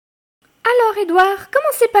Alors, Édouard,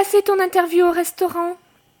 comment s'est passée ton interview au restaurant?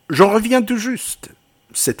 J'en reviens tout juste.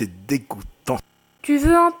 C'était dégoûtant. Tu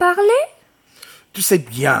veux en parler? Tu sais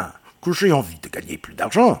bien que j'ai envie de gagner plus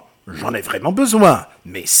d'argent. J'en ai vraiment besoin.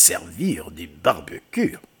 Mais servir du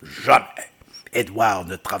barbecue, jamais. Edouard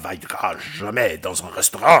ne travaillera jamais dans un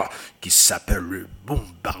restaurant qui s'appelle le bon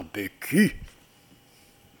barbecue.